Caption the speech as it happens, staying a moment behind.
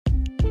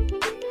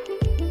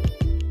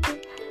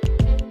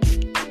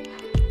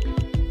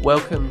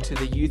Welcome to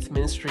the Youth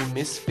Ministry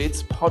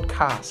Misfits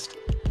podcast.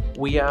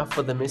 We are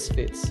for the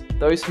misfits,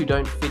 those who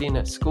don't fit in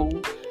at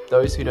school,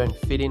 those who don't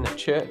fit in at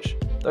church,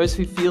 those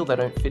who feel they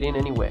don't fit in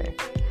anywhere.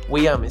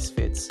 We are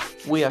misfits,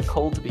 we are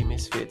called to be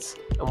misfits,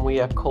 and we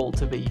are called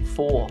to be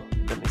for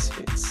the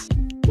misfits.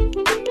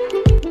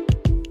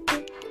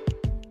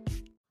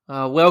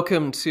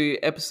 Welcome to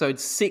episode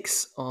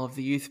 6 of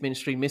the Youth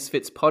Ministry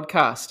Misfits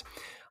podcast.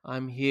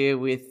 I'm here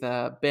with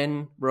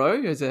Ben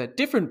Rowe, who's a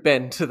different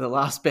Ben to the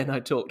last Ben I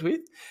talked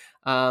with.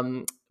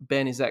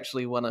 Ben is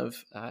actually one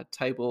of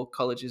Tabor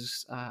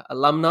College's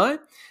alumni.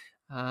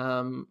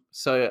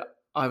 So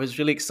I was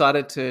really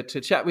excited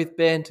to chat with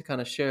Ben to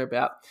kind of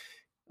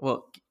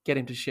get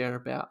him to share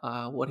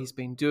about what he's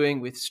been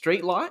doing with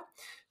Streetlight.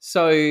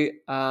 So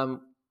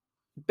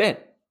Ben,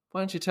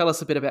 why don't you tell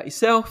us a bit about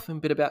yourself and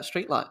a bit about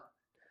Streetlight?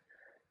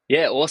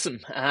 Yeah,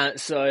 awesome.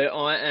 So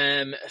I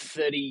am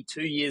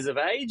 32 years of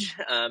age,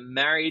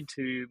 married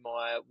to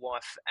my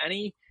wife,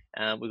 Annie.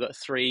 We've got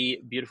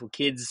 3 beautiful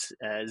kids,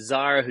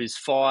 Zara, who's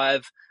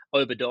 5,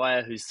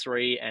 Obadiah, who's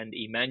 3, and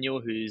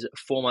Emmanuel, who's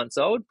 4 months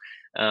old.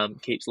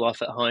 Keeps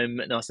life at home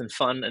nice and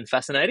fun and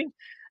fascinating.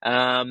 So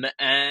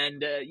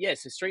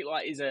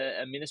Streetlight is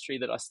a ministry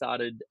that I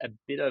started a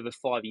bit over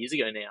 5 years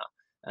ago now.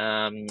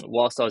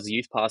 Whilst I was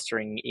youth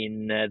pastoring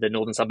in the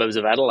northern suburbs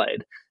of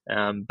Adelaide,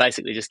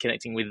 basically just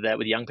connecting with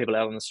young people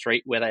out on the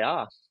street where they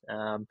are.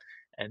 I'm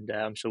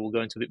sure we'll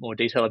go into a bit more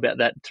detail about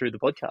that through the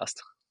podcast.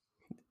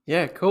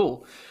 Yeah,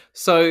 cool.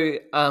 So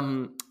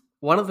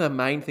one of the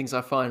main things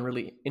I find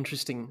really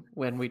interesting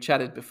when we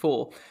chatted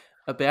before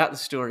about the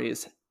story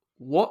is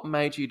what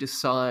made you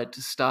decide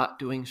to start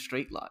doing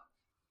Streetlight?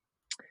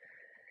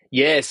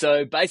 Yeah,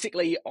 so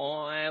basically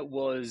I'd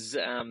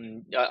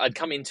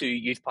come into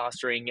youth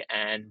pastoring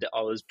and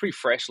I was pretty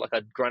fresh. Like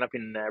I'd grown up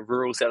in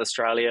rural South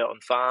Australia on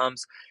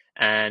farms,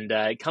 and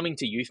coming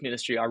to youth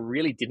ministry, I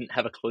really didn't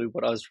have a clue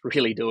what I was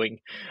really doing.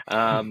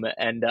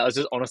 And I was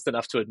just honest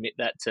enough to admit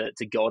that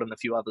to God and a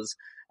few others.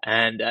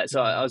 And so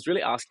I was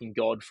really asking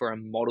God for a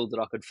model that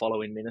I could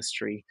follow in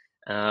ministry.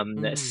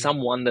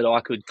 Someone that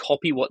I could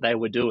copy what they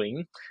were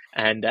doing,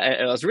 and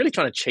I was really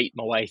trying to cheat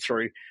my way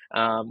through,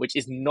 which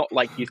is not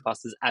like youth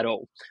pastors at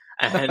all.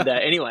 And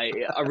anyway,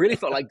 I really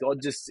felt like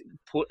God just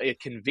put a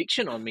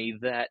conviction on me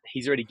that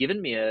He's already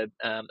given me a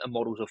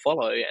model to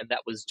follow, and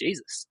that was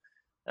Jesus.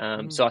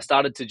 So I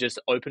started to just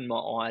open my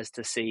eyes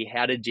to see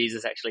how did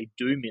Jesus actually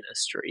do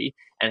ministry,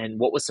 and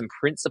what were some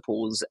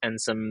principles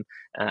and some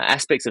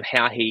aspects of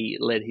how He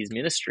led His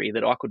ministry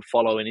that I could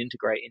follow and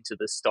integrate into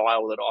the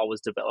style that I was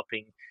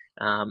developing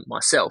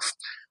myself.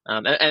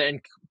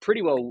 And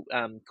pretty well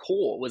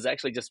core was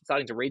actually just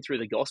starting to read through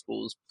the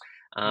Gospels.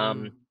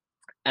 And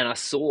I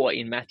saw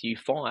in Matthew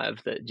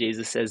 5 that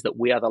Jesus says that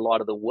we are the light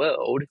of the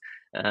world,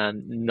 that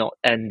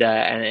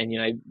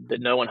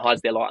no one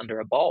hides their light under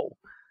a bowl.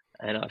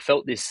 And I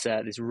felt this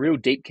real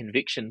deep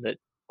conviction that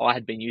I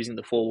had been using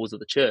the 4 walls of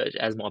the church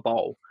as my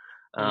bowl,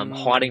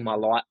 hiding my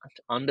light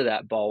under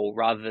that bowl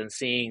rather than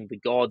seeing the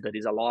God that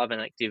is alive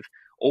and active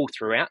all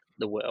throughout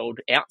the world,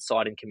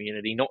 outside in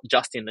community, not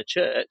just in the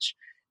church,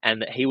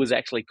 and that He was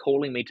actually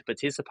calling me to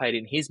participate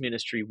in His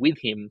ministry with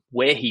Him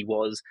where He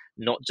was,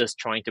 not just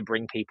trying to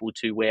bring people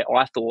to where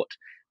I thought,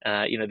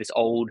 this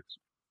old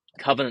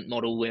covenant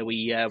model where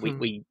we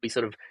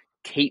sort of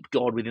keep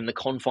God within the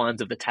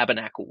confines of the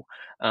tabernacle,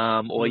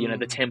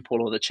 the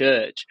temple or the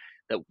church,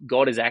 that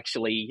God is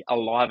actually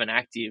alive and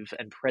active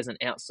and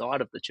present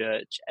outside of the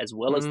church as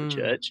well as the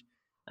church.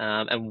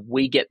 And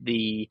we get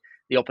the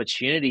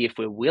opportunity, if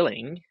we're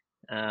willing,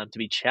 to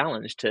be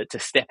challenged to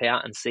step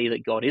out and see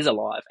that God is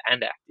alive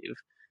and active,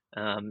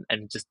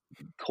 and just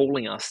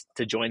calling us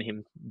to join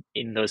Him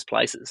in those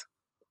places.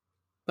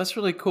 That's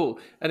really cool.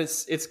 And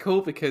it's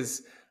cool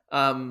because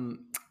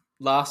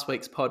last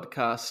week's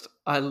podcast,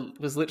 I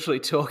was literally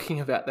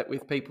talking about that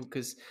with people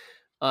because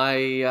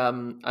I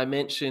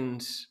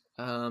mentioned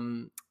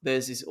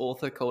there's this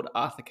author called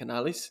Arthur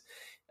Canalis,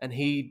 and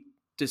he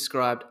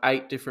described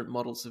 8 different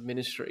models of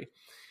ministry.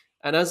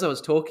 And as I was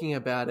talking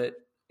about it,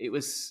 it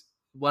was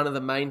one of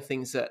the main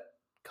things that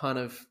kind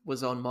of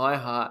was on my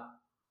heart,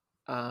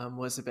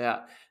 was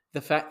about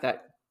the fact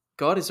that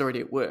God is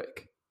already at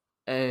work,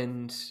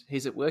 and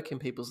He's at work in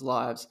people's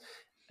lives.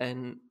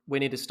 And we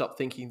need to stop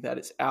thinking that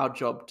it's our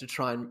job to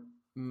try and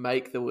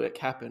make the work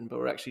happen, but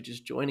we're actually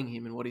just joining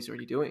Him in what He's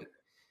already doing.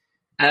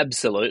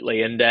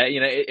 Absolutely. And,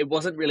 it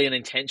wasn't really an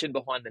intention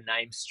behind the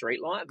name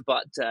Streetlight,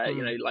 but,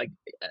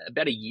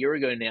 about a year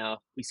ago now,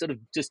 we sort of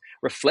just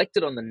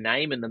reflected on the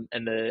name and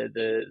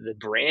the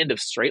brand of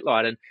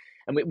Streetlight.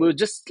 And we were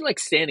just like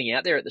standing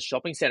out there at the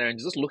shopping center and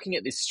just looking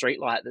at this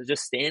streetlight that's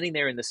just standing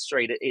there in the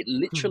street. It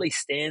literally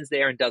stands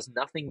there and does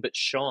nothing but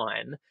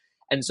shine.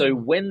 And so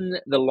when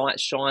the light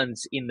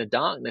shines in the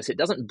darkness, it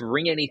doesn't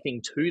bring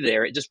anything to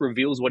there. It just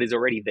reveals what is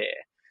already there.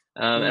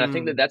 And I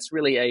think that's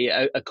really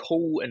a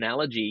cool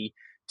analogy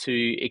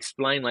to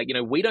explain,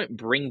 we don't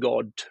bring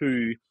God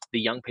to the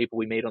young people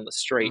we meet on the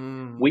street.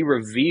 We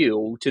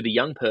reveal to the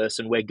young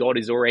person where God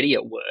is already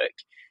at work.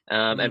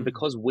 And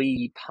because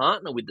we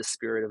partner with the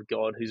Spirit of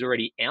God who's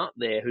already out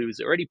there, who's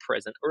already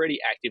present, already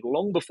active,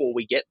 long before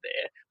we get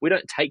there, we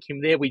don't take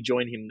him there, we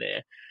join him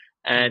there.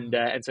 And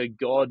so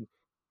God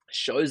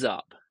shows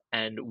up,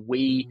 and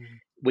we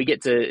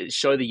get to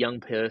show the young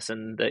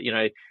person that,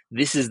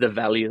 this is the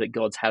value that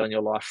God's had in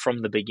your life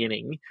from the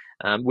beginning.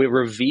 We're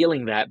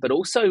revealing that, but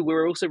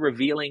we're also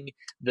revealing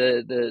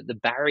the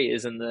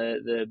barriers and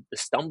the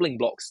stumbling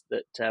blocks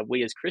that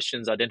we as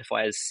Christians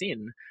identify as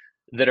sin,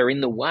 that are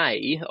in the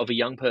way of a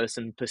young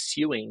person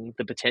pursuing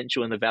the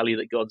potential and the value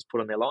that God's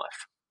put on their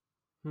life.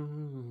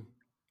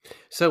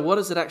 So what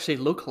does it actually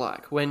look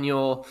like when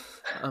you're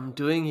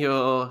doing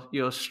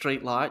your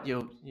street light,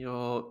 your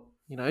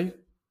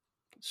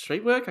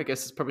street work? I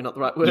guess is probably not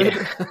the right word.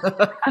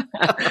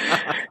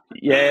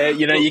 Yeah,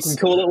 you can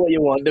call it what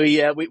you want.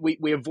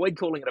 We avoid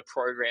calling it a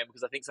program,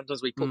 because I think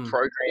sometimes we put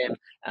program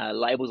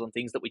labels on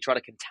things that we try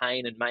to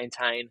contain and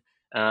maintain.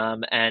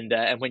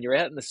 And when you're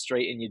out in the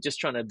street and you're just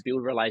trying to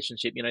build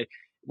relationship,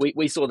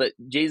 we saw that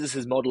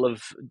Jesus's model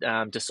of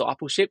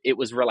discipleship, it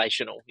was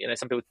relational.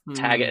 Some people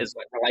tag it as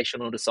like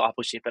relational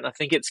discipleship, and I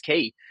think it's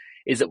key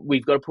is that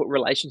we've got to put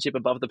relationship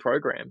above the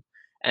program.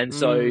 And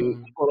so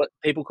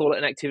people call it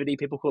an activity,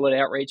 people call it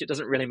outreach. It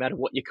doesn't really matter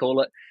what you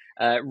call it.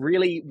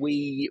 Really,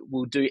 we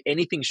will do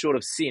anything short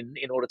of sin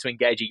in order to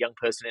engage a young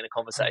person in a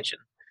conversation,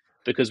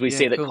 because we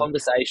see that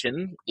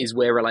conversation is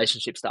where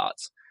relationship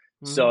starts.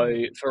 So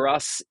for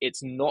us,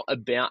 it's not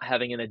about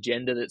having an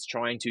agenda that's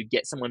trying to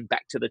get someone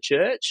back to the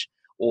church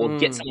or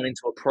get someone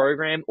into a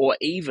program, or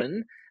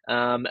even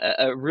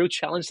a real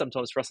challenge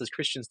sometimes for us as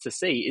Christians to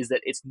see is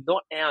that it's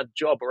not our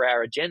job or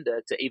our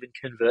agenda to even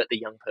convert the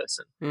young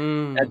person.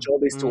 Our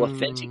job is to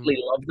authentically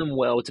love them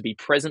well, to be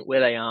present where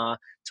they are,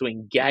 to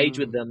engage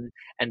with them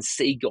and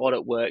see God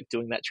at work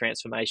doing that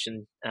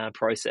transformation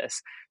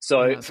process.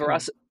 So for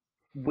us,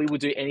 we will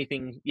do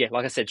anything,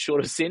 like I said,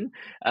 short of sin.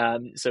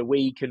 So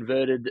we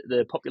converted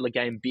the popular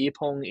game beer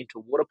pong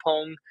into water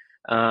pong.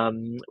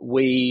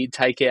 We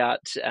take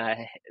out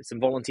some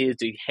volunteers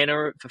do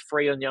henna for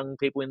free on young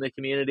people in the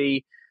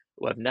community.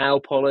 We'll have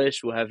nail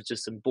polish. We'll have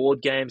just some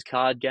board games,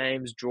 card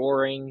games,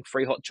 drawing,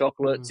 free hot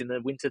chocolates in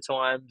the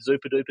wintertime,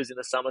 Zupa Dupas in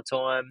the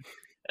summertime,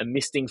 a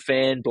misting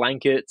fan,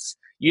 blankets,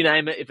 you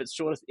name it. If it's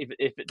short,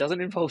 if it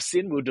doesn't involve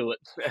sin, we'll do it.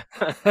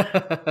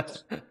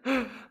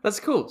 That's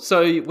cool.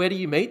 So where do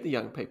you meet the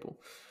young people?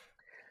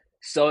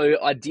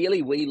 So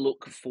ideally, we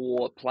look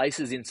for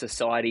places in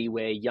society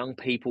where young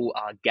people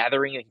are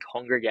gathering and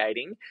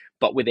congregating,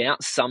 but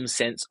without some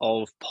sense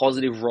of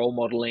positive role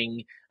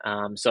modeling.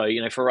 So,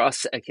 for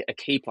us, a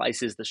key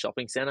place is the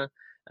shopping centre.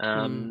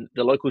 The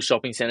local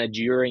shopping centre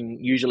during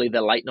usually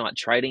the late night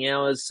trading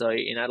hours. So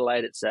in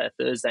Adelaide, it's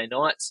Thursday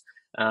nights.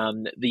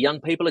 The young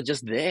people are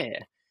just there.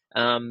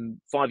 5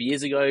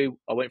 years ago,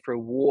 I went for a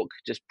walk,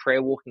 just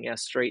prayer walking our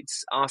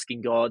streets,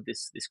 asking God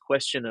this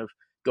question of,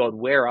 God,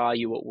 where are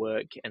you at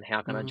work and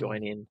how can I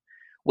join in?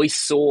 We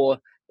saw,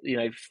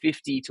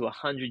 50 to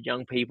 100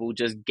 young people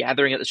just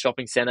gathering at the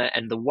shopping centre,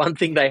 and the one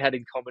thing they had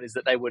in common is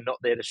that they were not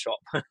there to shop.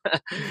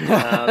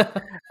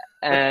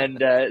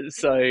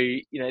 So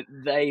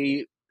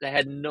they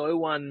had no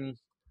one,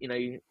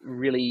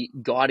 really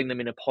guiding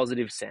them in a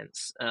positive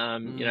sense.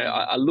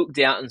 I looked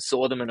out and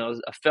saw them, and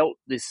I felt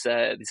this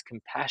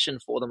compassion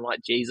for them,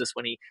 like Jesus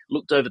when he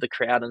looked over the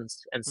crowd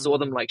and saw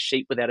them like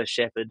sheep without a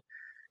shepherd.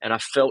 And I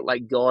felt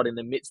like God in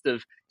the midst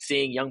of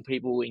seeing young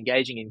people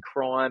engaging in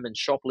crime and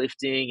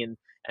shoplifting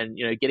and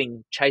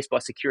getting chased by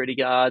security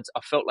guards. I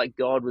felt like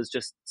God was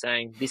just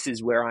saying, this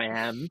is where I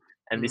am,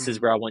 and this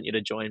is where I want you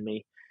to join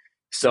me.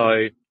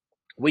 So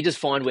we just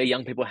find where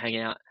young people hang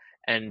out,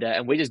 and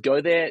we just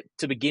go there.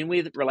 To begin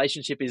with,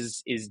 relationship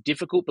is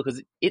difficult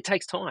because it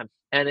takes time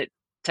and it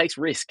takes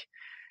risk.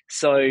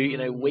 So,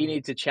 we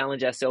need to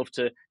challenge ourselves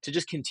to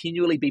just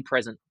continually be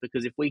present,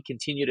 because if we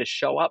continue to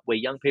show up where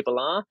young people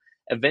are,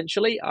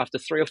 eventually, after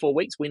 3 or 4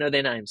 weeks, we know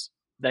their names.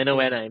 They know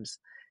our names.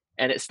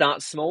 And it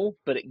starts small,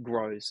 but it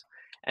grows.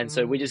 And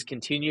so we just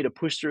continue to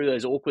push through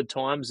those awkward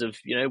times of,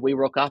 we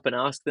rock up and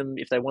ask them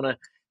if they want to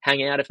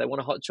hang out, if they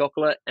want a hot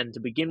chocolate. And to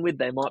begin with,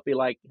 they might be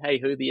like, hey,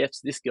 who the F's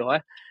this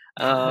guy?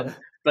 But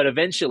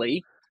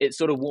eventually, it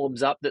sort of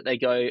warms up that they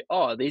go,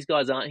 oh, these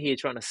guys aren't here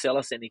trying to sell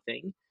us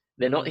anything.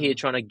 They're not here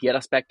trying to get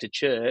us back to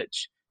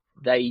church.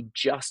 They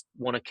just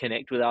want to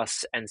connect with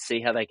us and see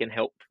how they can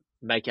help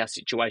make our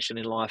situation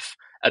in life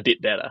a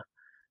bit better.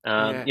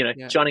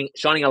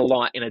 Shining a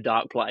light in a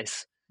dark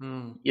place.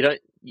 You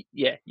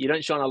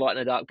don't shine a light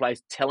in a dark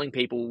place telling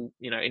people,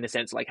 in a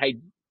sense like, hey,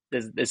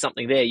 there's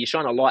something there. You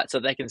shine a light so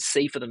they can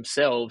see for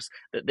themselves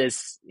that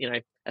there's,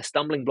 a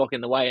stumbling block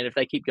in the way. And if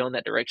they keep going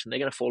that direction, they're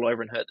going to fall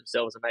over and hurt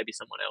themselves and maybe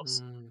someone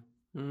else.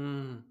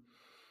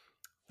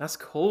 That's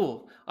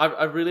cool.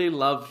 I really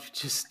love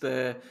just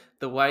the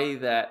way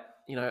that,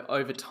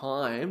 over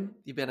time,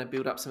 you've been able to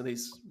build up some of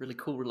these really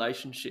cool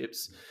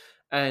relationships.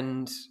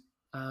 And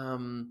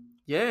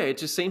it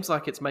just seems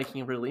like it's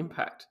making a real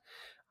impact.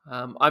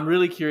 I'm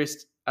really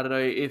curious. I don't know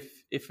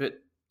if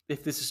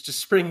this is just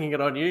springing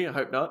it on you. I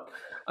hope not.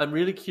 I'm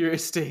really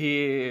curious to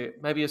hear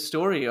maybe a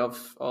story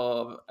of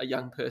a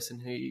young person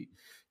who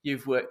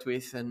you've worked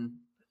with and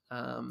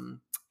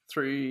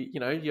through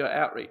your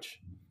outreach?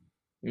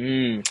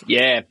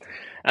 Yeah.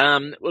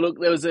 Well, look,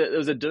 there was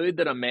a dude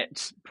that I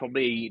met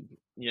probably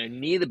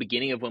near the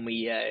beginning of when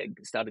we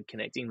started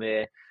connecting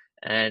there,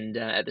 and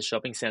at the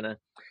shopping centre,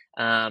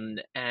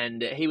 and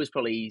he was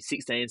probably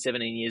 16,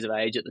 17 years of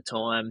age at the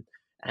time.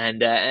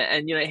 And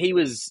he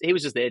was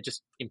just there,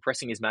 just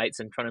impressing his mates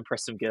and trying to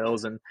impress some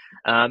girls. And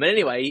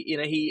anyway,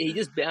 he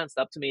just bounced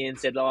up to me and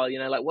said, "Oh,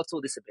 like, what's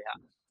all this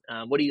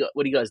about? What are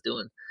you guys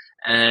doing?"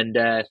 And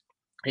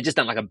he just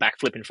done like a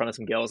backflip in front of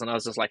some girls, and I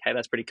was just like, "Hey,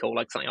 that's pretty cool!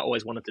 Like something I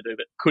always wanted to do,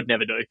 but could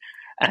never do."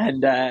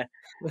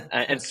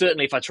 And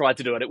certainly, if I tried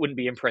to do it, it wouldn't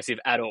be impressive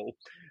at all.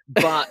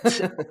 But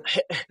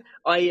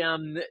I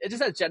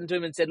just had chatting to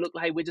him and said, "Look,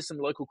 hey, we're just some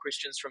local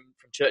Christians from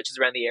churches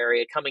around the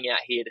area coming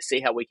out here to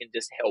see how we can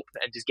just help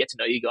and just get to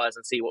know you guys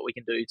and see what we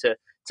can do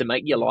to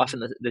make your life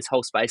and this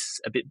whole space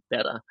a bit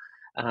better."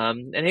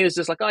 And he was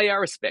just like, "Oh yeah, I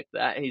respect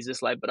that." He's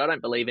just like, "But I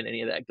don't believe in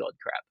any of that God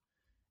crap."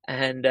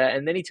 And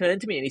then he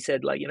turned to me and he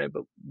said, like,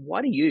 "But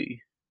why do you,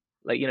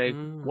 like,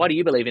 why do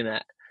you believe in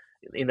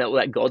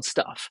that God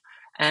stuff?"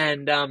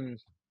 And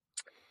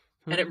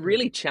it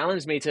really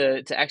challenged me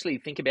to actually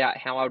think about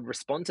how I would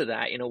respond to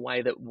that in a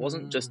way that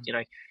wasn't just,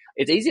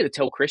 it's easy to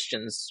tell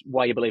Christians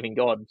why you believe in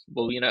God.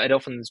 Well, it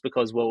often is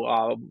because,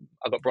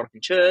 I got brought up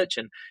in church,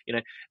 and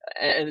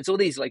and it's all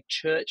these like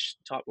church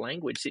type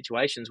language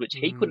situations which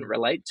he couldn't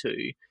relate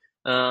to.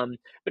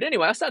 But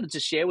anyway, I started to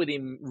share with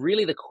him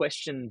really the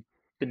question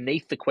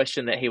beneath the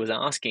question that he was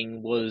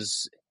asking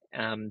was,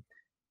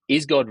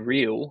 is God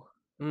real?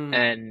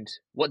 And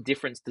what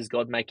difference does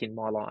God make in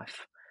my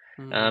life?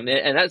 And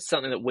that's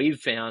something that we've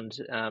found,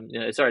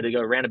 sorry to go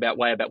a roundabout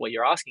way about what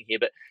you're asking here,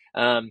 but,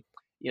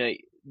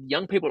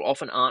 young people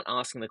often aren't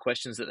asking the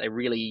questions that they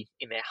really,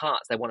 in their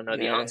hearts, they want to know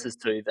the answers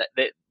to,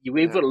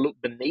 we've got to look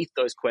beneath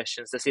those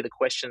questions to see the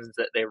questions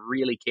that they're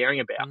really caring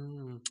about.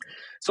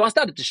 So I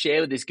started to share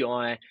with this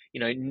guy,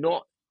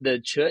 not the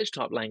church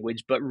type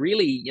language, but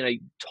really,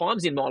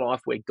 times in my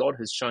life where God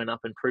has shown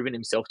up and proven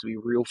himself to be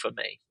real for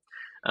me.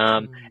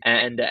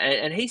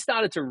 And he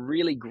started to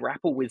really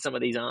grapple with some of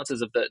these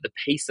answers of the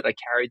peace that I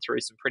carried through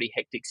some pretty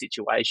hectic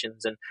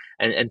situations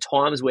and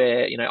times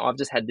where, I've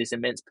just had this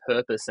immense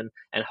purpose and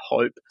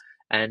hope.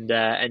 And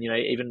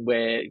even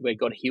where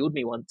God healed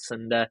me once,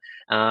 and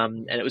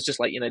it was just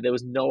like, there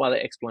was no other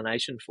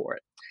explanation for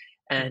it.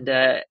 And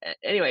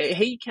anyway,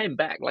 he came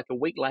back like a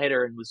week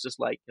later and was just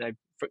like,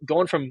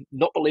 gone from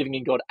not believing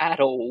in God at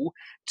all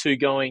to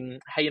going,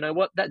 "Hey, you know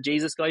what? That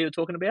Jesus guy you were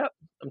talking about,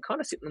 I'm kind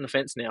of sitting on the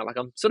fence now. Like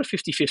I'm sort of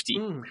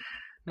 50-50.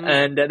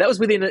 And that was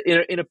within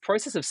a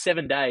process of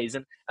 7 days.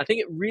 And I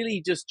think it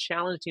really just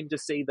challenged him to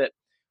see that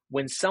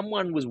when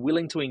someone was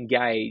willing to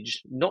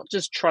engage, not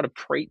just try to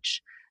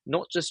preach,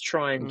 not just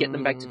try and get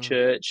them back to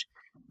church,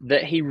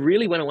 that he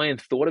really went away and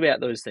thought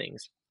about those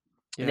things.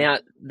 Yeah. Now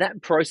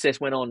that process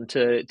went on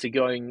to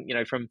going,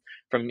 from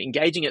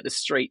engaging at the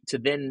street to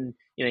then,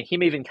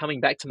 him even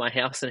coming back to my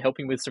house and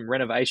helping with some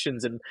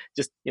renovations and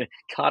just,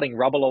 carting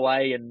rubble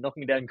away and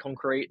knocking down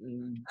concrete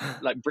and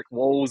like brick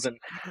walls and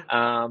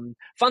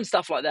fun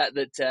stuff like that.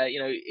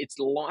 It's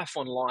life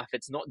on life.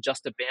 It's not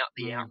just about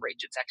the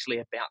outreach. It's actually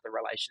about the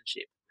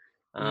relationship.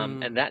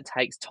 And that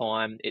takes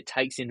time. It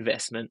takes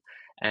investment,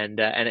 and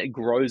it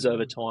grows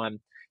over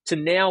time. To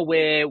now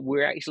where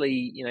we're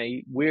actually,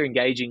 we're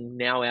engaging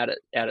now out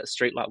at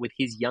Streetlight with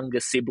his younger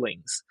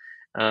siblings,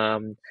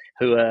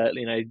 who are,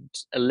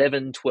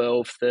 11,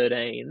 12,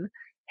 13.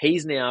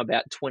 He's now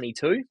about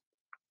 22.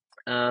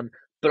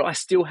 But I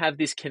still have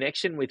this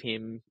connection with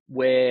him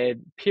where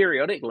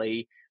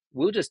periodically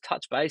we'll just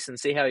touch base and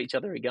see how each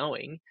other are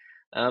going.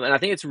 And I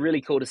think it's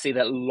really cool to see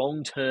that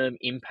long-term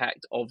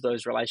impact of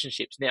those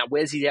relationships. Now,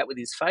 where's he at with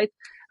his faith?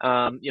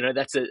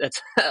 That's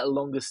a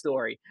longer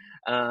story.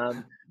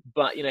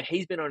 But,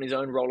 he's been on his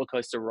own roller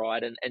coaster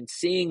ride, and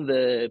seeing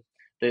the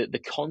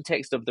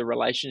context of the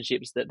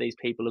relationships that these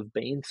people have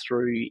been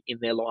through in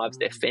their lives,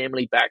 their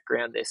family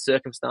background, their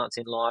circumstance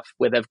in life,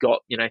 where they've got,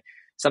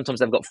 sometimes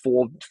they've got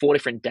four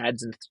different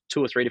dads and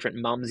 2 or 3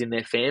 different mums in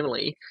their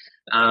family.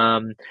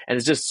 And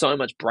there's just so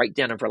much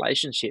breakdown of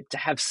relationship. To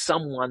have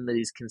someone that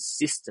is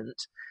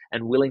consistent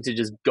and willing to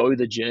just go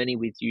the journey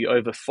with you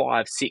over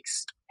 5,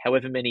 6,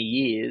 however many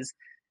years,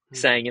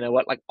 saying, you know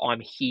what, like I'm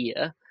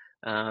here.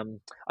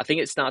 I think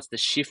it starts to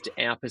shift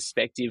our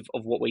perspective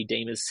of what we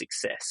deem as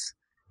success.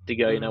 To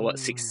go, you know what,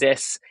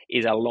 success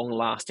is a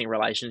long-lasting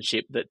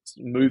relationship that's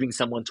moving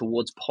someone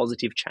towards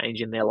positive change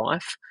in their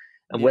life.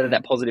 And whether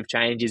that positive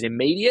change is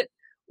immediate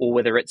or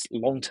whether it's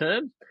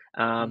long-term,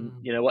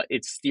 you know what,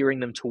 it's steering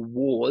them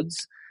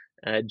towards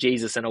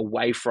Jesus and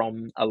away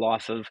from a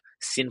life of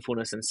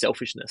sinfulness and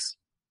selfishness.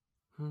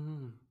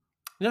 No,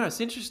 it's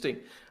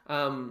interesting.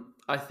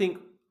 I think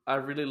I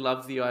really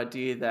love the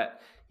idea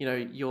that,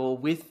 you're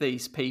with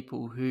these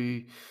people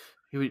who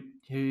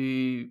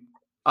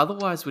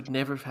otherwise would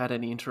never have had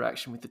any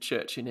interaction with the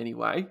church in any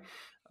way,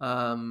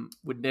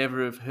 would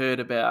never have heard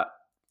about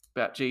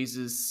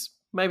Jesus.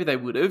 Maybe they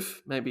would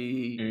have,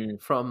 maybe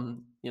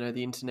from,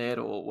 the internet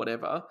or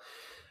whatever.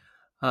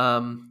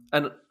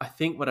 And I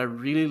think what I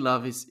really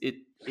love is it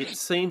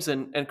seems,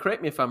 and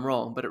correct me if I'm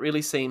wrong, but it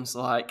really seems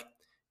like,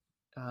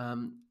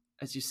 um,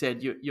 as you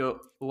said, you're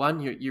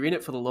one, you're in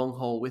it for the long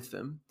haul with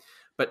them,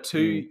 but Mm,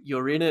 two,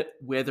 you're in it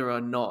whether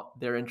or not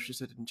they're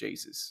interested in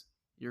Jesus.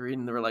 You're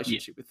in the yeah.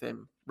 relationship with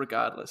them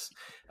regardless,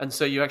 and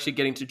so you're actually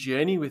getting to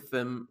journey with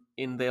them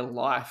in their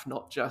life,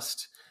 not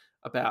just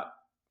about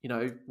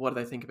what do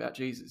they think about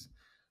Jesus.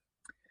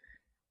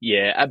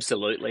 Yeah,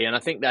 absolutely. And I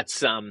think that's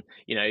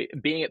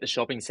being at the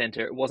shopping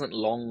center, it wasn't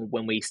long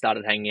when we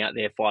started hanging out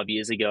there 5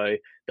 years ago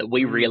that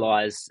we Mm.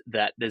 realized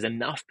that there's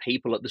enough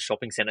people at the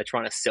shopping center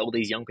trying to sell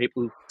these young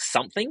people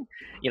something,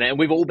 and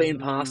we've all been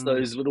past Mm.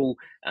 those little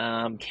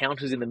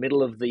counters in the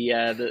middle of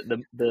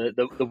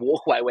the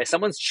walkway where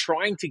someone's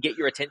trying to get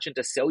your attention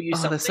to sell you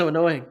Oh, they're so something.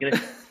 annoying. You know,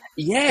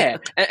 yeah,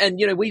 and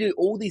we do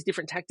all these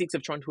different tactics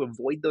of trying to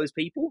avoid those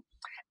people,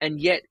 and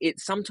yet it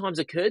sometimes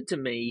occurred to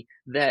me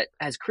that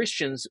as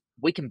Christians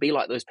we can be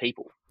like those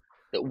people.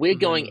 That we're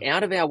going Mm.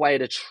 out of our way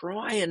to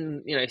try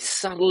and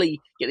subtly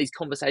get these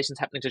conversations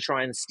happening to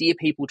try and steer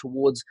people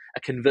towards a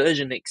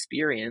conversion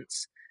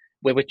experience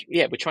where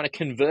we're trying to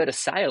convert a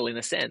sale in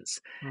a sense,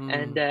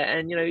 and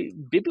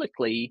Mm.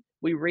 biblically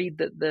we read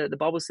that the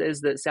Bible says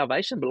that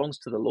salvation belongs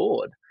to the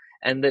Lord,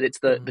 and that it's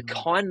the Mm.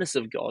 kindness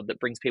of God that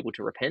brings people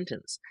to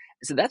repentance.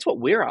 So that's what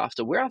we're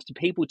after. We're after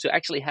people to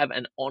actually have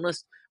an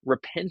honest,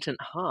 repentant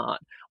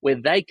heart where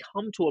they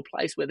come to a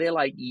place where they're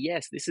like,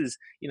 yes, this is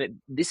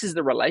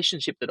the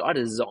relationship that I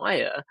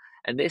desire,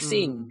 and they're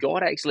seeing Mm.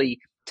 God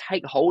actually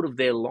take hold of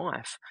their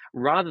life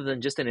rather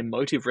than just an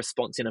emotive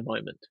response in a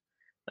moment.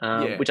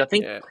 Yeah, Which I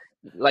think, yeah.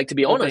 like, to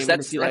be Or honest, being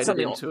that's manipulated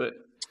something. into it.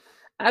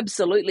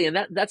 Absolutely,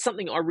 and that's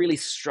something I really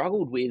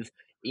struggled with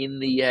in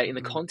the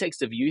Mm.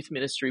 context of youth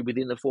ministry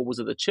within the four walls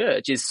of the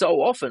church. Is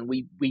so often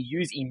we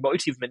use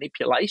emotive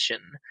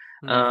manipulation,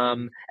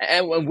 Mm.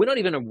 and we're not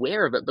even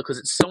aware of it because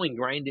it's so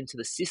ingrained into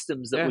the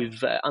systems that Yeah,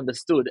 we've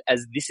understood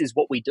as this is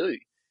what we do.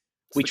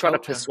 it's We the try to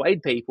culture.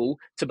 persuade people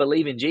to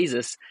believe in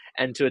Jesus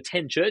and to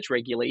attend church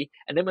regularly,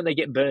 and then when they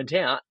get burnt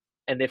out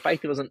and their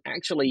faith wasn't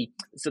actually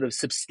sort of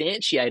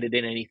substantiated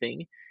in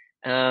anything,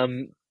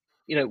 um,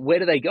 where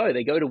do they go?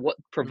 They go to what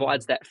Mm.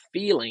 provides that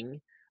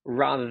feeling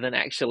rather than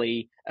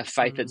actually a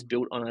faith that's Mm.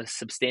 built on a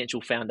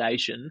substantial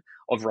foundation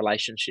of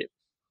relationship.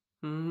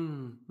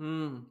 Mm.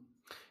 Mm.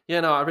 Yeah,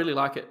 no, I really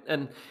like it.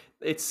 And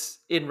it's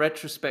in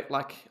retrospect,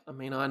 like, I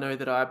mean, I know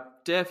that I've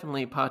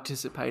definitely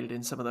participated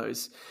in some of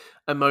those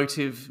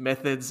emotive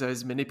methods,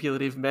 those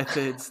manipulative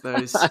methods,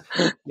 those,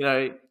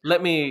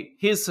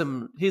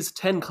 here's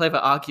 10 clever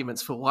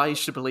arguments for why you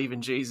should believe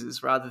in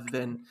Jesus rather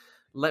than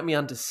let me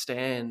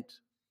understand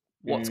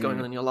what's going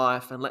on Mm. in your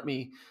life and let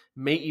me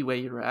meet you where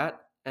you're at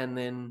and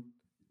then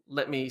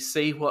let me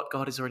see what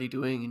God is already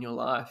doing in your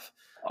life.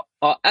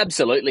 Oh,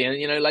 absolutely,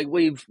 and like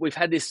we've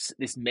had this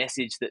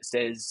message that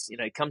says,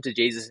 come to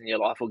Jesus and your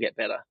life will get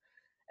better.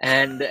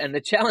 And the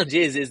challenge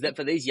is that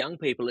for these young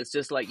people, it's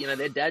just like,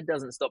 their dad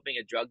doesn't stop being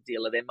a drug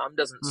dealer, their mum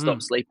doesn't stop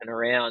Mm. sleeping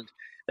around,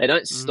 they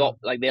don't Mm. stop,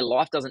 like their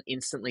life doesn't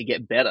instantly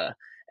get better.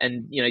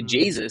 And Mm.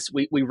 Jesus,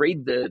 we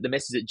read the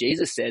message that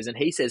Jesus says, and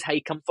he says,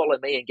 hey, come follow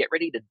me and get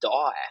ready to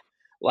die.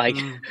 Like,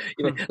 Mm.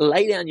 Mm.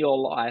 lay down your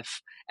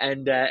life,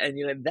 and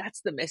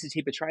that's the message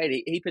he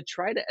portrayed. He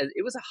portrayed it as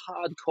it was a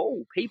hard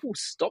call. People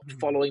stopped Mm.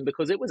 following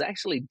because it was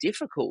actually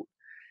difficult.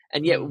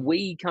 And yet Mm.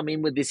 we come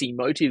in with this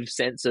emotive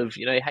sense of,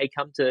 hey,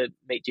 come to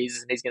meet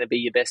Jesus and he's going to be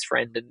your best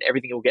friend and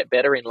everything will get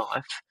better in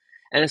life.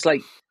 And it's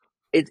like,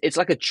 it's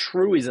like a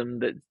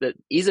truism that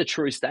is a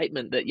true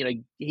statement that,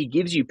 he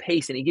gives you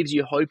peace and he gives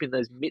you hope in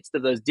those midst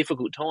of those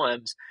difficult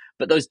times,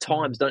 but those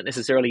times Mm. don't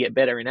necessarily get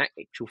better. In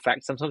actual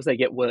fact, sometimes they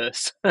get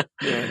worse.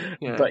 Yeah,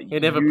 yeah. But He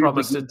never you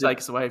promised to begin to take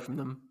us away from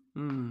them.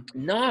 Mm.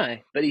 no,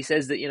 but he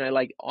says that,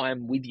 like,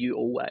 I'm with you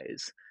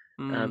always.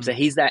 So Mm.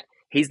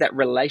 he's that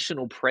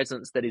relational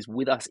presence that is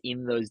with us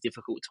in those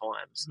difficult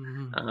times,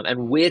 Mm.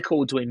 and we're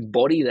called to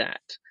embody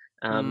that.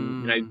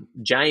 Mm.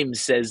 James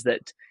says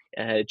that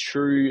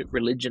true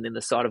religion in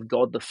the sight of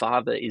God the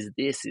Father is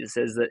this. It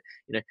says that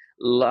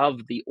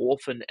love the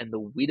orphan and the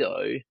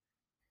widow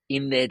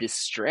in their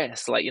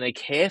distress, like,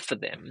 care for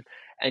them.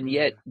 And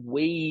yet Mm.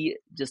 we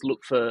just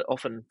look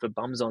often for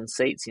bums on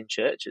seats in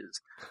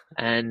churches.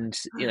 And,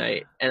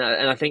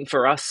 and I think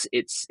for us,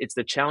 it's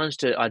the challenge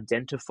to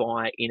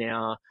identify in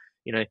our,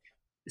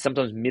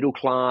 sometimes middle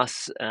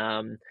class,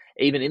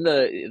 even in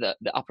the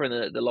upper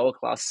and the lower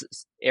class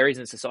areas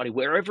in society,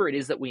 wherever it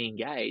is that we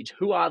engage,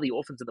 who are the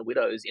orphans and the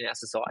widows in our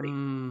society?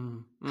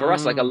 Mm. For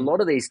us, like a Mm.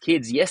 lot of these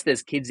kids, yes,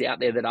 there's kids out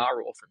there that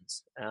are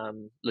orphans,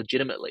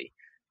 legitimately,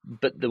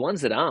 but the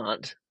ones that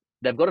aren't,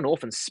 they've got an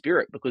orphan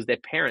spirit because their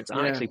parents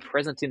aren't Yeah. actually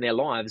present in their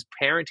lives,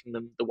 parenting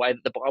them the way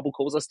that the Bible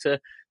calls us to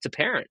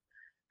parent.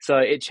 So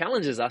it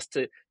challenges us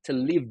to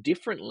live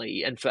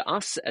differently, and for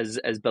us as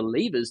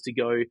believers to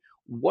go,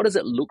 what does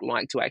it look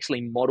like to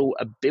actually model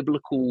a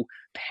biblical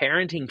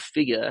parenting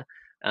figure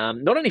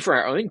not only for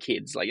our own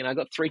kids, like, I've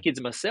got 3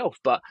 kids myself,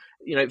 but,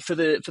 for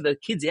the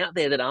kids out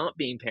there that aren't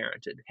being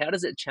parented, how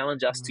does it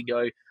challenge us to Mm,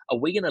 go, are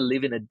we going to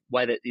live in a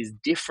way that is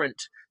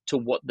different to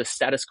what the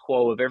status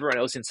quo of everyone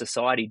else in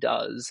society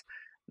does,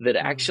 that mm,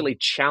 actually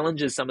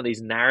challenges some of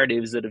these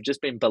narratives that have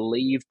just been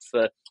believed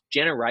for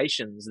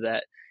generations,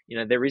 that,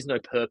 there is no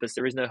purpose,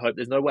 there is no hope,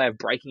 there's no way of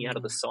breaking out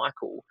of the mm,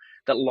 cycle,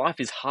 that life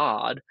is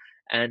hard,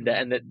 and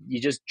that mm,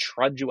 you just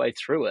trudge your way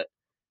through it.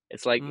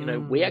 It's like, we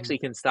mm, actually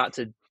can start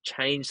to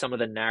change some of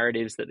the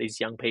narratives that these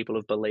young people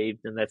have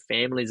believed and their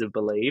families have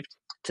believed,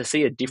 to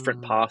see a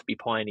different mm. path be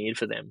pioneered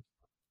for them.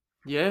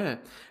 Yeah.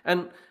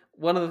 And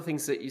one of the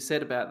things that you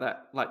said about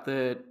that, like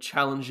the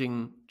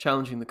challenging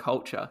the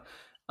culture,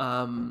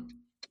 um,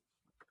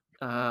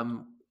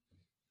 um,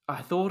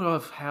 I thought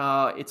of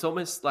how it's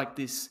almost like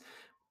this.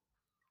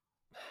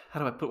 How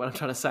do I put what I'm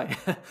trying to say?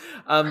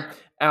 um,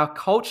 our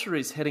culture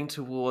is heading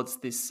towards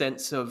this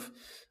sense of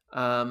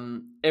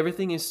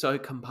everything is so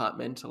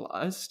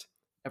compartmentalized.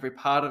 Every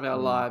part of our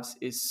Mm, lives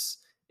is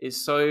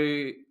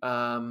so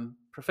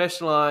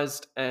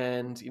professionalized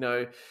and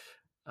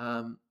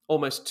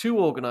almost too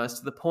organized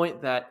to the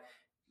point that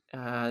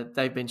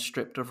they've been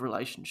stripped of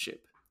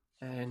relationship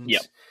and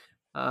yep.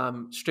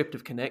 stripped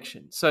of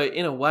connection. So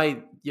in a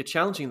way, you're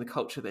challenging the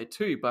culture there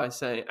too by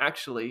saying,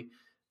 actually,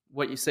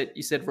 what you said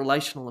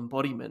relational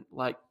embodiment.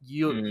 Like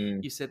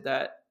Mm, you said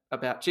that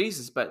about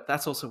Jesus, but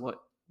that's also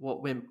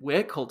what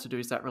we're called to do,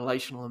 is that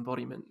relational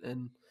embodiment.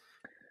 And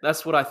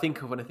that's what I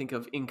think of when I think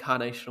of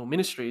incarnational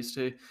ministry,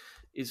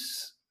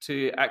 is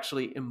to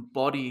actually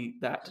embody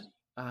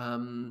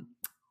um,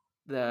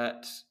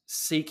 that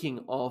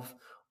seeking of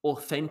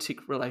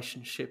authentic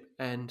relationship.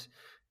 And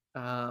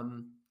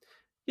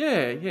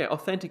yeah,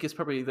 authentic is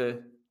probably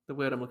the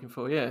word I'm looking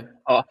for. Yeah.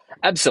 oh,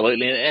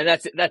 absolutely, and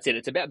that's it.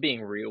 It's about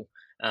being real.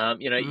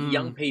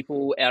 Young Mm.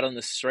 people out on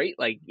the street,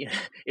 like,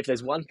 if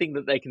there's one thing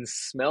that they can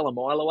smell a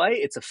mile away,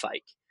 it's a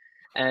fake.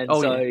 And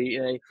Oh so,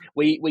 yeah.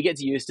 we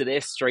get used to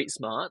their street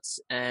smarts,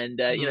 and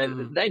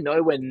Mm. they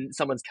know when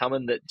someone's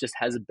coming that just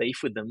has a beef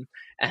with them,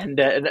 and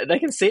they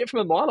can see it from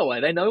a mile away.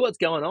 They know what's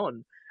going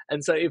on,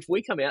 and so if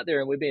we come out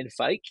there and we're being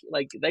fake,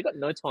 like, they got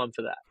no time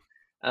for that.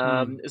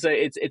 Mm. So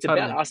it's about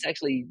Totally. us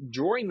actually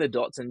drawing the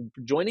dots and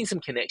joining some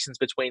connections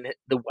between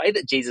the way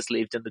that Jesus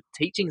lived and the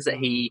teachings that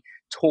Mm. he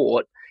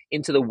taught,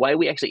 into the way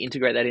we actually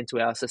integrate that into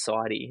our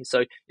society.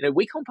 So,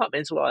 we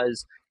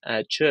compartmentalize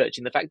church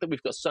in the fact that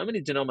we've got so many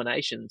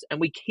denominations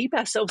and we keep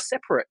ourselves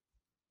separate.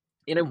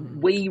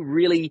 Mm. We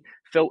really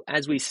felt,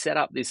 as we set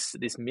up this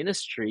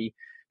ministry,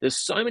 there's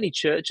so many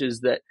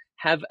churches that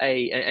have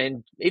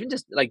and even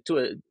just like, to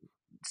a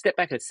step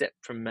back a step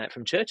from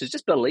churches,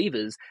 just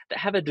believers that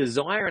have a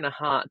desire and a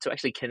heart to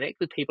actually connect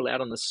with people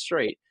out on the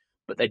street,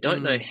 but they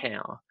don't know Mm.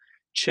 how.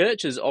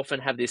 Churches often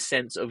have this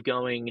sense of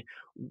going,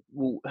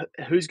 well,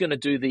 who's going to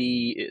do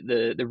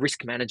the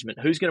risk management?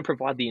 Who's going to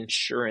provide the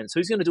insurance?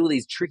 Who's going to do all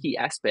these tricky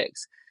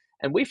aspects?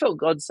 And we felt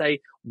God say,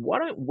 why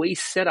don't we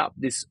set up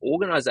this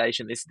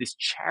organization, this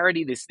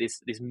charity, this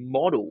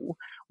model,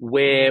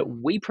 where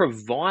Mm. we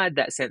provide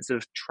that sense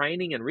of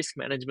training and risk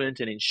management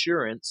and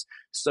insurance,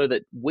 so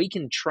that we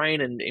can train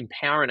and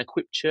empower and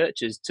equip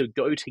churches to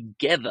go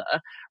together,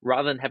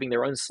 rather than having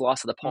their own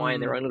slice of the pie in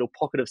their Mm. own little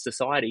pocket of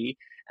society,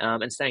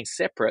 and staying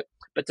separate,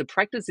 but to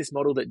practice this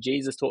model that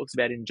Jesus talks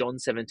about in John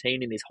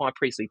 17 in his high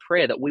priestly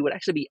prayer, that we would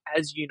actually be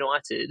as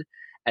united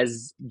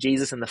as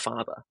Jesus and the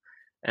Father.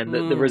 And the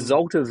Mm.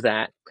 result of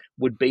that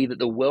would be that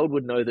the world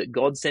would know that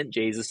God sent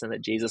Jesus, and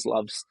that Jesus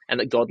loves,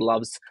 and that God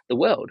loves the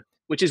world,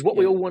 which is what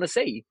we Yeah. all want to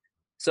see.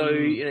 So,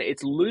 Mm.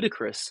 it's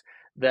ludicrous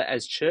that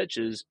as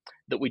churches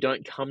that we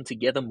don't come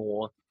together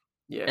more.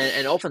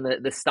 And Yes. often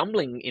the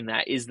stumbling in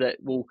that is that,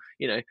 well,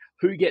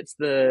 who gets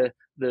the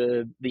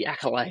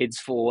accolades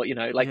for,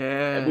 like,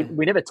 we, Yeah.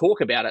 we never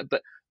talk about it,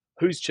 but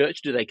whose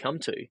church do they come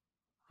to?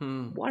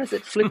 Mm. Why does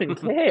it flip and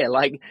care?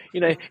 Like,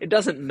 it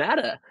doesn't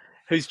matter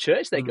whose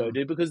church they go Mm.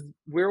 to, because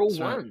we're all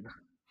That's right. one.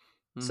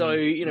 So,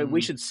 Mm.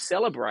 we Mm. should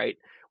celebrate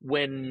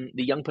when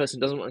the young person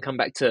doesn't want to come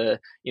back to,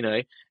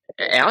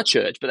 our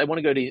church, but they want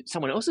to go to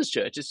someone else's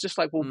church. It's just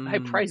like, well, hey,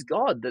 Mm. praise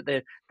God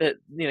that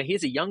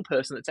here's a young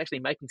person that's actually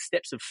making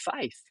steps of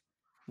faith.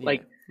 Yeah.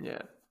 Like,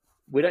 Yeah.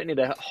 we don't need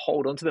to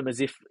hold on to them as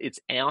if it's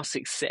our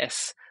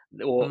success,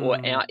 or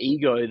our Mm.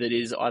 ego that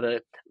is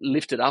either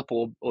lifted up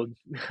or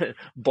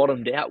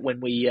bottomed out when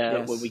we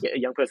Yes. get a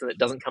young person that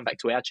doesn't come back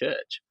to our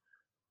church.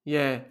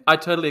 Yeah, I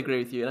totally agree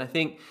with you. And I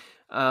think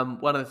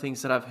one of the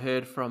things that I've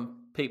heard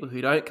from people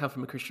who don't come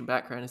from a Christian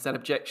background is that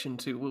objection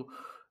to, well,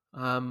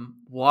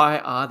 why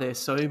are there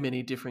so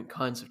many different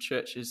kinds of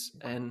churches?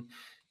 And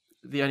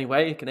the only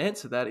way you can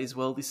answer that is,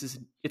 well,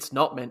 it's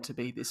not meant to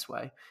be this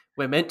way.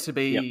 We're meant to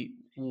Yep. be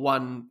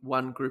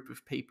one group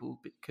of people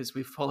because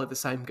we follow the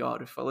same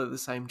God, we follow the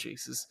same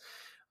Jesus.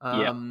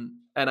 Yep.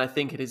 And I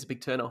think it is a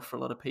big turnoff for a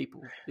lot of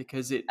people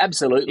because it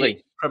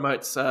Absolutely.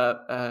 promotes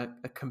a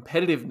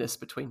competitiveness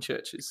between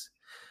churches.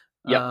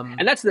 Yep. And Um,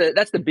 that's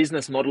the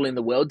business model in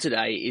the world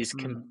today, is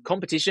mm,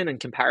 competition and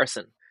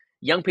comparison.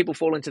 young people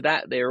fall into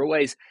that. They're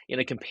always,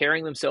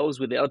 comparing themselves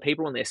with the other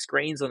people on their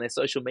screens, on their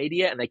social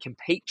media, and they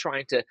compete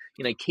trying to,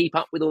 keep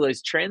up with all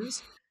those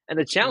trends. And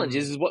the challenge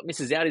is what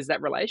misses out is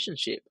that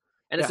relationship.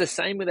 And it's Yeah. the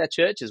same with our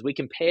churches. We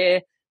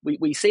compare,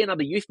 we see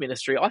another youth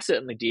ministry. I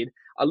certainly did.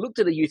 I looked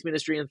at a youth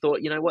ministry and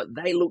thought, you know what,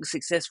 they look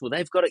successul.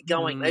 They've got it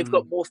going. They've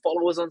got more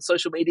followers on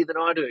social media than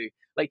I do.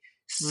 Like,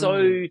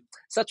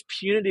 such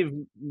punitive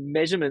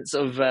measurements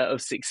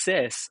of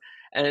success.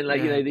 And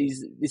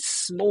these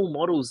small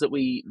models that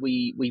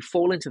we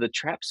fall into the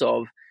traps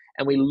of,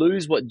 and we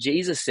lose what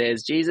Jesus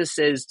says. Jesus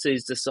says to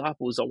his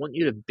disciples, I want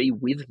you to be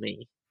with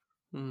me.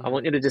 I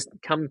want you to just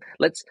come.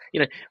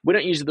 We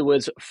don't use the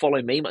words "follow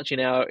me" much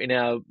in our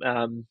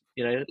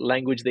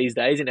language these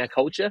days in our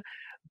culture,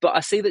 but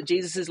I see that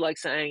Jesus is like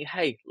saying,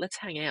 "Hey, let's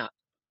hang out.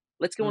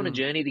 Let's go on a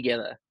journey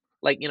together.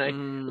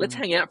 Let's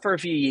hang out for a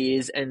few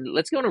years and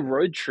let's go on a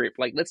road trip.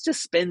 Like, let's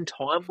just spend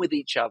time with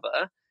each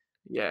other.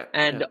 Yeah.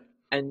 And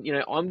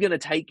I'm going to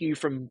take you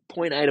from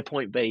point A to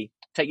point B.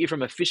 Take you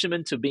from a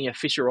fisherman to being a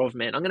fisher of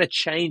men. I'm going to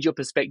change your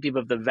perspective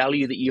of the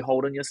value that you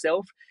hold on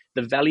yourself,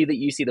 the value that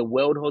you see the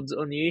world holds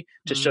on you,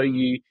 to show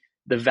you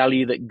the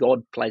value that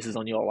God places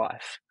on your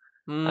life.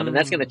 And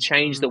that's going to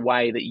change the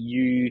way that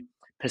you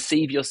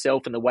perceive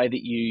yourself and the way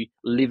that you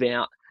live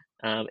out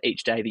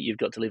each day that you've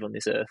got to live on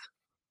this earth.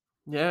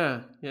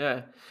 Yeah,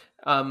 yeah.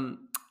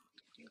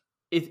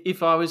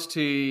 If I was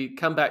to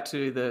come back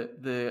to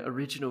the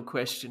original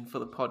question for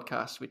the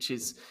podcast, which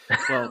is,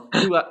 well,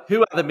 who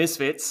are the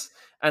misfits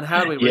and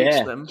how do we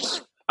reach them?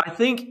 I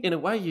think in a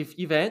way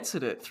you've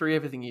answered it through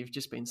everything you've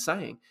just been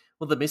saying.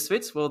 Well, the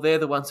misfits, well, they're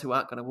the ones who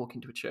aren't going to walk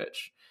into a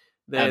church.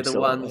 They're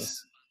Absolutely.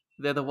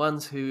 the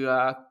ones who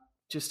are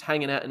just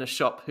hanging out in a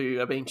shop who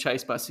are being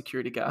chased by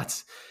security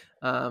guards.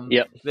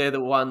 They're the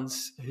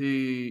ones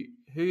who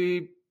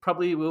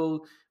probably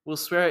will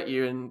swear at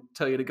you and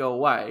tell you to go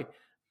away.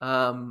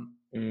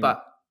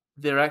 But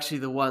they're actually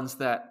the ones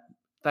that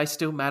they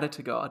still matter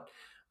to God.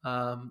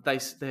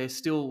 They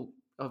still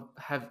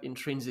have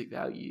intrinsic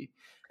value.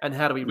 And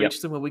how do we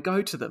reach them? Well, we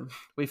go to them.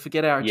 We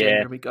forget our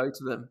agenda and we go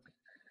to them.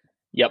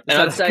 Yep.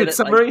 Is that a good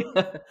summary?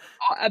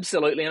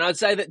 Absolutely. And I'd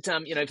say that,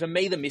 for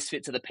me, the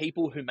misfits are the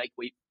people who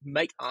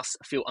make us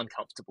feel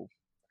uncomfortable.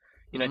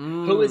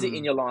 Who is it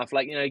in your life?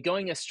 Like,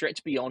 going a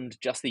stretch beyond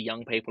just the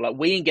young people. Like,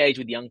 we engage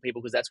with young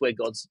people because that's where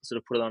God's sort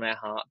of put it on our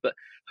heart. But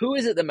who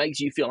is it that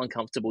makes you feel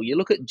uncomfortable? You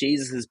look at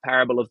Jesus's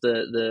parable of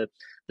the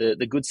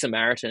Good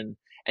Samaritan,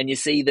 and you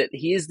see that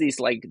here's this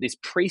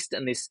priest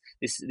and this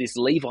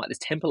Levite, this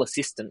temple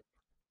assistant,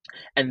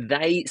 and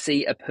they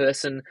see a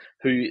person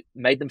who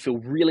made them feel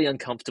really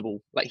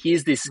uncomfortable. Like,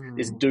 here's this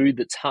dude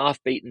that's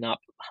half beaten up,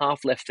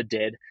 half left for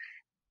dead,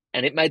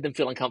 and it made them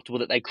feel uncomfortable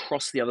that they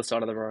crossed the other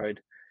side of the road.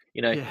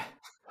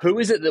 Who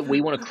is it that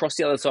we want to cross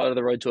the other side of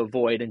the road to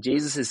avoid? And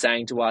Jesus is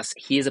saying to us,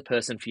 here's a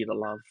person for you to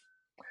love.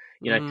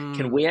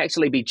 Can we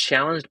actually be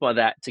challenged by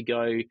that to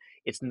go,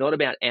 it's not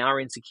about our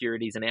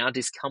insecurities and our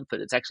discomfort.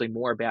 It's actually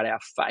more about our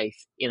faith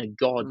in a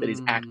God that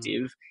is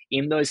active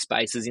in those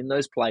spaces, in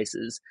those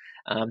places,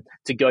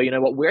 to go, you know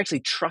what, we're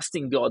actually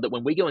trusting God that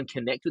when we go and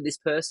connect with this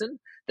person,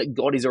 that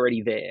God is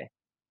already there.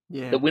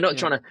 That we're not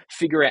trying to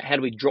figure out how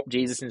do we drop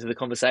Jesus into the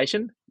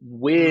conversation.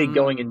 We're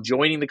going and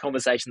joining the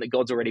conversation that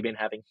God's already been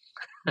having.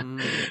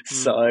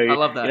 So I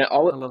love that. I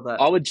love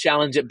that. I would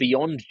challenge it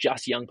beyond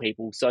just young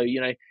people. So,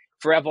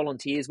 for our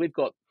volunteers, we've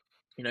got,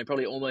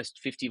 probably almost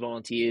 50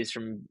 volunteers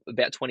from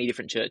about 20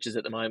 different churches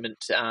at the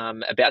moment,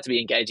 about to be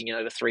engaging in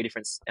over 3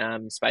 different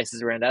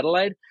spaces around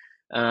Adelaide.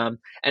 And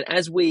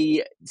as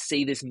we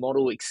see this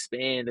model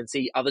expand and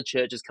see other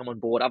churches come on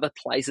board, other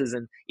places,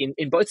 and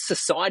in both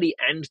society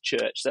and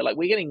church, so like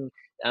we're getting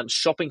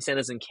shopping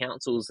centres and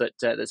councils that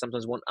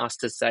sometimes want us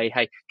to say,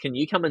 hey, can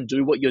you come and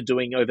do what you're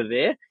doing over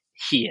there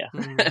here?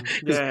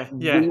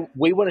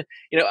 We want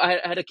to, I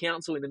had a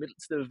council in the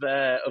midst of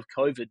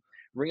COVID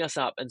ring us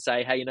up and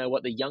say, hey, you know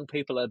what, the young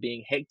people are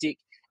being hectic,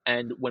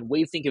 and when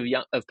we think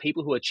of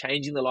people who are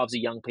changing the lives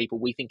of young people,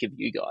 we think of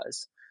you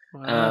guys.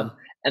 Wow.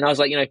 And I was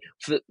like,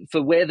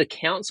 for where the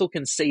council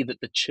can see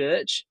that the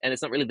church, and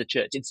it's not really the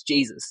church, it's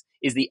Jesus,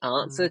 is the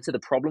answer to the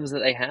problems that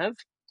they have.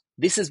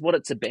 This is what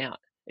it's about.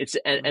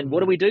 And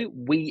what do?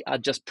 We are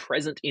just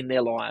present in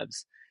their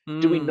lives.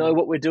 Do we know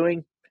what we're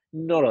doing?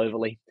 Not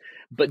overly.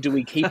 But do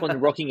we keep on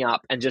rocking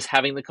up and just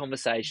having the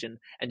conversation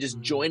and just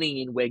joining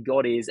in where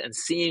God is and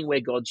seeing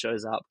where God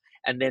shows up?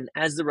 And then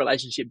as the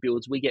relationship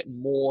builds, we get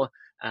more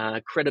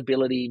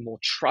credibility, more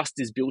trust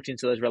is built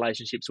into those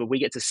relationships, where we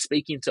get to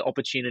speak into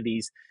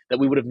opportunities that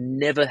we would have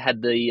never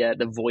had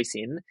the voice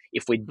in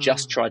if we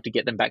just tried to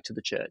get them back to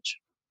the church.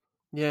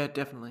 Yeah,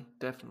 definitely.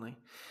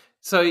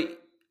 So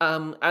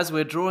as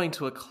we're drawing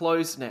to a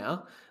close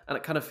now, and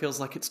it kind of feels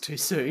like it's too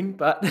soon,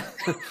 but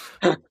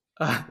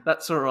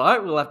that's all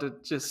right. We'll have to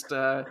just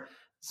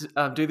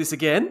do this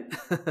again.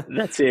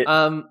 That's it.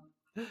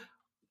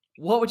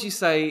 What would you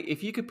say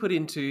if you could put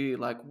into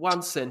like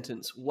one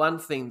sentence, one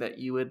thing that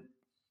you would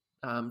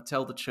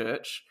tell the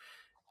church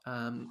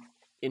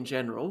in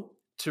general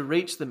to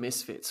reach the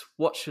misfits?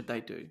 What should they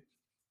do?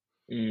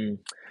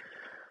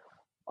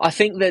 I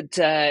think that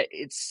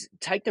it's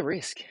take the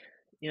risk.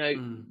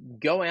 Mm,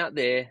 Go out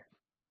there,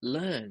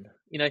 learn.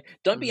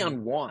 Don't be mm,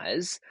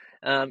 unwise.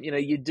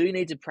 You do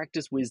need to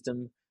practice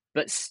wisdom,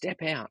 but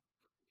step out.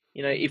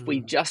 If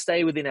we mm. just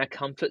stay within our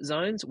comfort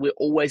zones, we're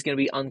always going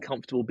to be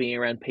uncomfortable being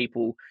around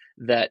people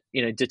that,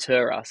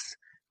 deter us.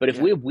 But if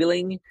Yeah. we're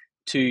willing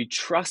to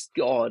trust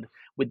God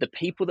with the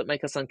people that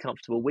make us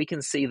uncomfortable, we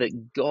can see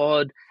that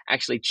God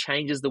actually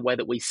changes the way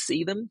that we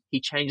see them. He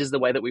changes the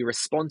way that we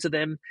respond to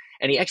them,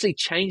 and He actually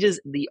changes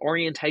the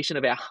orientation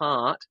of our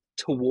heart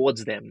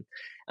towards them.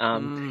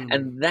 Mm,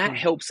 And that mm,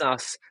 helps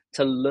us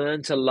to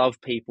learn to love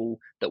people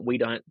that we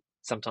don't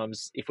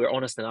sometimes, if we're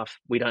honest enough,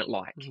 we don't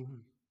like. mm,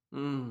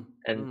 mm,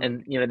 And mm.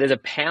 and there's a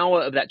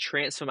power of that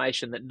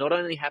transformation that not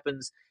only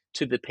happens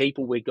to the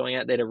people we're going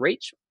out there to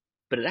reach,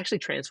 but it actually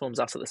transforms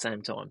us at the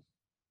same time.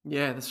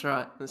 Yeah, that's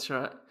right. That's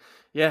right.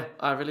 Yeah,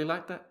 I really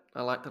like that.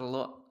 I like that a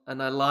lot.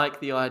 And I like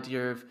the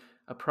idea of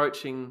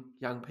approaching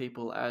young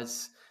people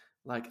as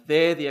like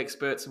they're the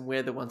experts and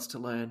we're the ones to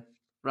learn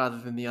rather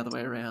than the other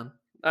way around.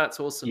 That's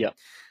awesome. Yeah.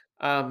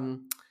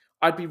 Um,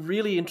 I'd be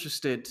really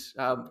interested.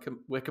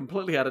 We're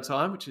completely out of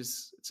time, which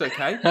is it's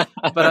okay.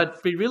 But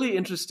I'd be really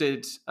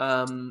interested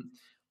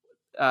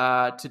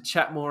to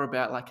chat more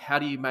about like how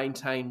do you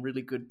maintain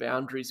really good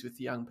boundaries with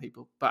young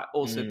people, but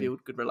also Mm,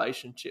 build good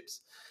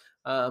relationships.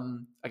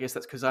 I guess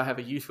that's because I have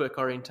a youth work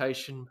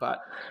orientation, but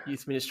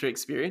youth ministry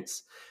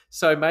experience.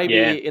 So yeah,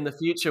 maybe in the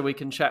future we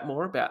can chat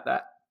more about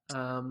that.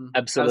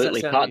 How does that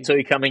absolutely. sound to Part you?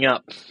 two coming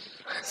up.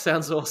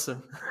 Sounds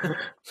awesome.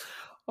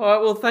 All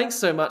right. Well, thanks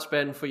so much,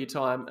 Ben, for your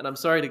time. And I'm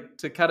sorry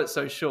to cut it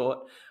so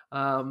short.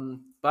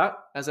 But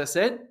as I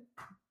said,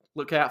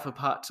 look out for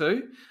part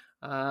two.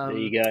 There Um,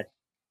 you go.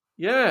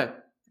 yeah.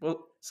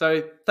 Well,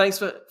 so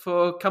thanks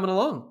for coming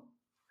along.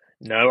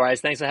 No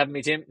worries. Thanks for having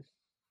me, Tim.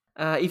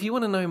 If you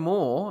want to know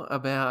more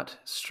about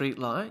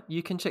Streetlight,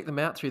 you can check them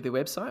out through their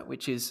website,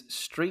 which is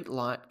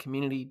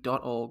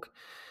streetlightcommunity.org.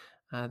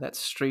 That's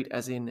street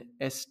as in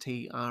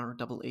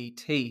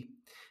STREET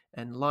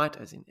and light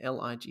as in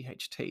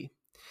LIGHT.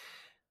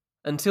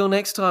 Until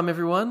next time,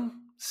 everyone,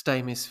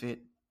 stay misfit.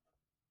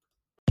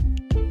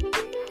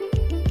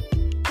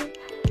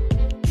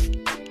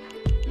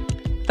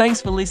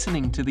 Thanks for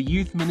listening to the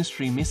Youth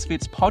Ministry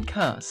Misfits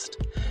podcast.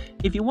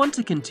 If you want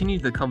to continue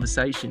the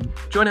conversation,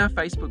 join our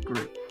Facebook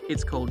group.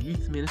 It's called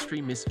Youth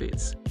Ministry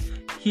Misfits.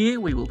 Here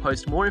we will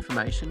post more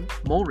information,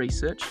 more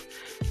research,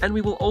 and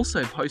we will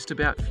also post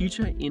about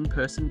future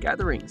in-person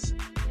gatherings.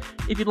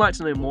 If you'd like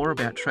to know more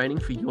about training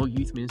for your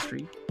youth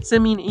ministry,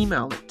 send me an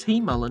email at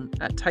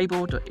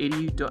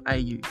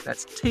tmullen@tabor.edu.au.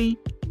 That's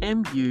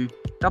TMULLEN.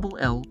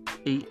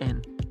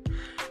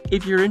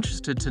 If you're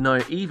interested to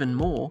know even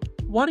more,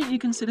 why don't you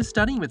consider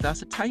studying with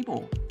us at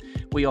Tabor?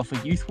 We offer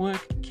youth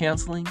work,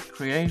 counselling,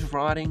 creative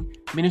writing,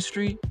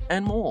 ministry,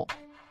 and more.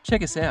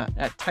 Check us out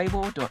at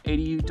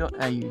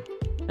tabor.edu.au.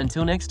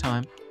 Until next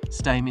time,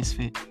 stay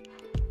misfit.